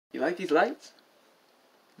like these lights?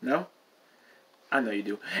 No? I know you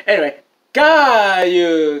do. Anyway,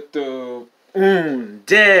 YouTube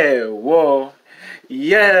wo.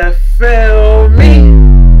 Yeah, feel me?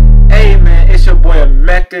 Hey man, it's your boy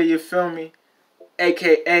Mecca, you feel me?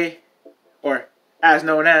 AKA, or as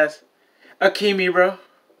known as, Akimebro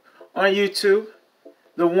on YouTube,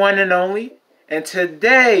 the one and only. And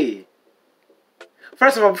today,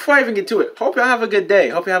 first of all, before I even get to it, hope y'all have a good day.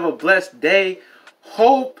 Hope you have a blessed day.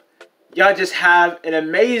 Hope y'all just have an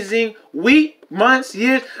amazing week, months,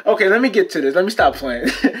 years. Okay, let me get to this. Let me stop playing.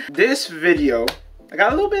 This video, I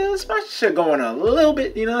got a little bit of special shit going on. A little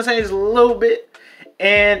bit, you know what I'm saying? It's a little bit.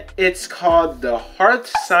 And it's called the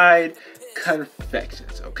Hearthside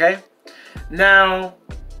Confections, okay? Now,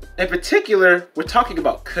 in particular, we're talking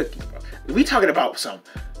about cookies, bro. We're talking about some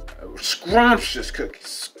scrumptious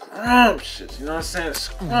cookies. Scrumptious, you know what I'm saying?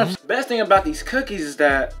 Scrumptious. Best thing about these cookies is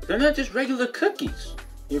that they're not just regular cookies.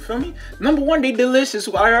 You feel me? Number one, they delicious.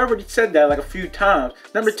 I already said that like a few times.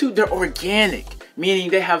 Number two, they're organic, meaning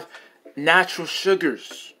they have natural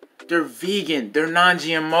sugars. They're vegan. They're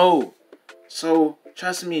non-GMO. So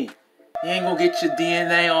trust me, you ain't gonna get your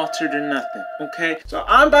DNA altered or nothing, okay? So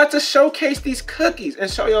I'm about to showcase these cookies and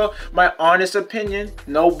show y'all my honest opinion.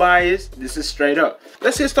 No bias. This is straight up.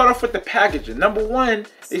 Let's get started off with the packaging. Number one,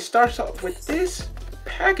 it starts off with this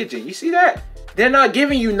packaging. You see that? They're not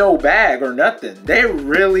giving you no bag or nothing. They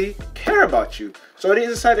really care about you. So they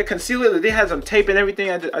decided to conceal it. They had some tape and everything.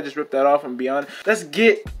 I just ripped that off and beyond. Let's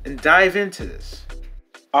get and dive into this.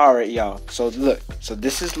 All right, y'all. So look. So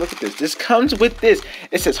this is, look at this. This comes with this.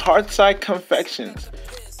 It says Hearthside Confections.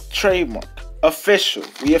 Trademark. Official.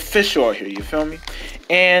 We official out here. You feel me?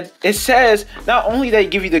 And it says not only they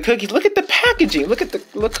give you the cookies. Look at the packaging. Look at the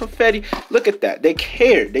confetti. Look at that. They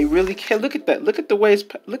care. They really care. Look at that. Look at the way it's.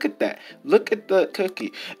 Look at that. Look at the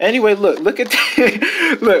cookie. Anyway, look. Look at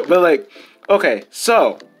that. Look. But like, okay.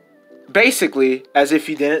 So basically, as if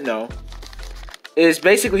you didn't know, it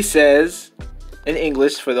basically says in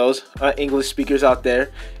English for those English speakers out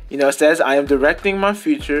there. You know, it says, "I am directing my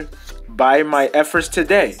future by my efforts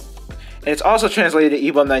today." And it's also translated to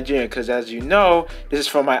Igbo Nigerian, because as you know, this is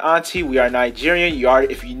from my auntie. We are Nigerian. You are,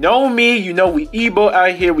 if you know me, you know we Igbo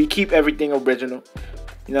out here. We keep everything original.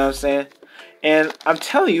 You know what I'm saying? And I'm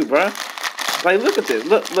telling you, bro. Like, look at this.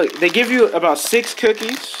 Look. They give you about 6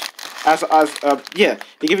 cookies. Yeah,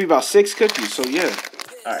 they give you about 6 cookies. So yeah.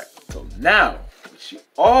 All right. So now, what you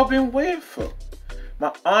all been waiting for?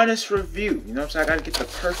 My honest review. You know what I'm saying? I gotta get the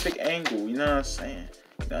perfect angle. You know what I'm saying?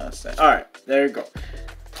 You know what I'm saying? All right. There you go.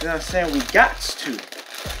 You know what I'm saying? We got to.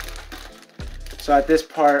 So at this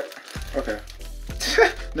part, okay.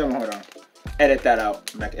 No, hold on. Edit that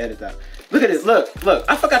out. Mac, edit that. Look at this. Look.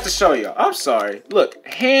 I forgot to show y'all. I'm sorry. Look,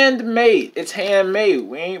 handmade. It's handmade.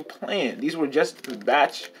 We ain't playing. These were just a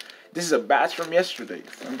batch. This is a batch from yesterday.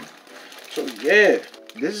 So yeah,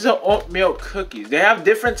 this is an oatmeal cookies. They have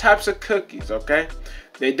different types of cookies. Okay,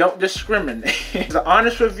 they don't discriminate. It's an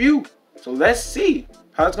honest review. So let's see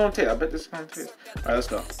how it's gonna taste. I bet this is gonna taste. All right, let's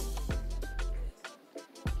go.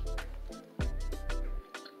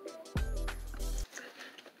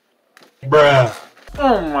 Bruh.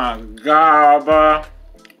 Oh my god, bro.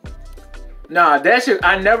 Nah, that shit,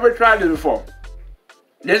 I never tried this before.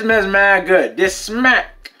 This smells mad good. This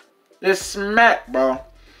smack, bro.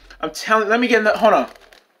 I'm telling, let me get that, hold on.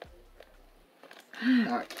 Oh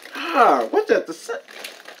my god, what's that?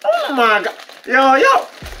 Oh my god.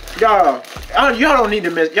 Y'all don't need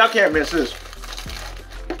to miss, y'all can't miss this.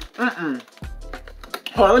 Hold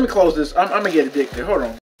on, let me close this. I'm gonna get addicted, hold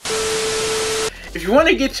on. If you want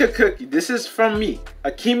to get your cookie, this is from me,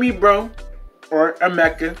 Akimebro or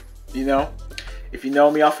Mecca, you know. If you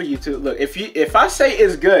know me off of YouTube, look, if I say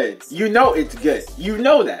it's good, you know it's good. You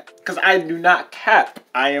know that, because I do not cap.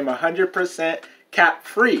 I am 100% cap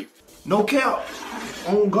free. No cap.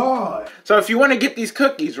 On God. So if you want to get these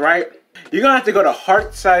cookies, right, you're gonna have to go to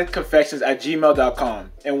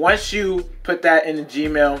hearthsideconfections@gmail.com, and once you put that in the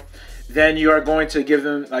Gmail, then you are going to give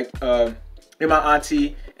them like my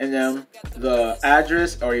auntie and them the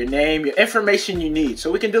address or your name, your information you need,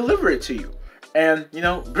 so we can deliver it to you. And you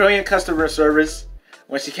know, brilliant customer service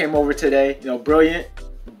when she came over today. You know, brilliant.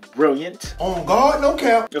 On God, no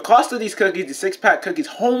cap. The cost of these cookies, the 6-pack cookies,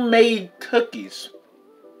 homemade cookies.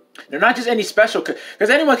 They're not just any special cookies, because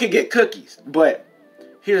anyone can get cookies. But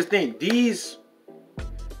here's the thing: these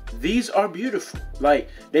are beautiful. Like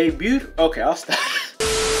they beautiful. Okay, I'll stop.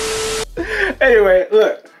 Anyway,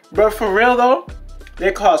 look, but for real though,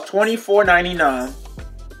 they cost $24.99.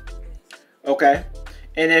 Okay.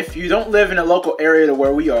 And if you don't live in a local area to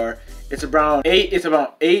where we are, it's around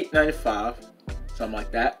 $8.95. something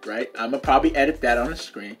like that, right? I'm gonna probably edit that on the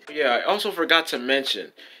screen. Yeah, I also forgot to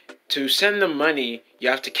mention, to send the money, you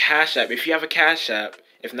have to Cash App. If you have a Cash App,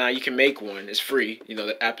 if not, you can make one. It's free. You know,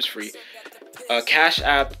 the app is free. Cash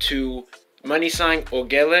App to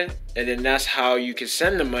 #ogele, and then that's how you can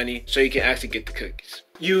send the money so you can actually get the cookies.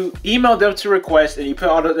 You email them to request and you put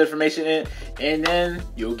all the information in, and then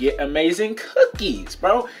you'll get amazing cookies,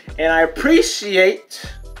 bro. And I appreciate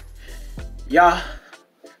y'all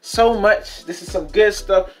so much. This is some good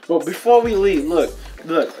stuff. But before we leave, look,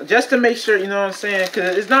 just to make sure, you know what I'm saying,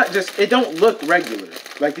 because it's not just, it don't look regular.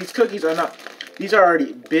 Like, these cookies are not, these are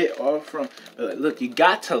already bit off from, look, you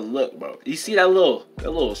got to look, bro. You see that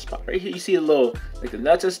little spot right here? You see the little, like the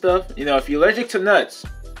nuts and stuff? You know, if you're allergic to nuts,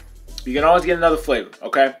 you can always get another flavor,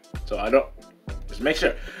 okay? So I don't, just make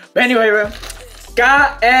sure. But anyway, bro,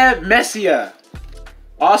 Akimebro,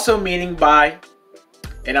 also meaning bye,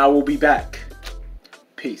 and I will be back.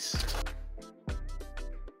 Peace.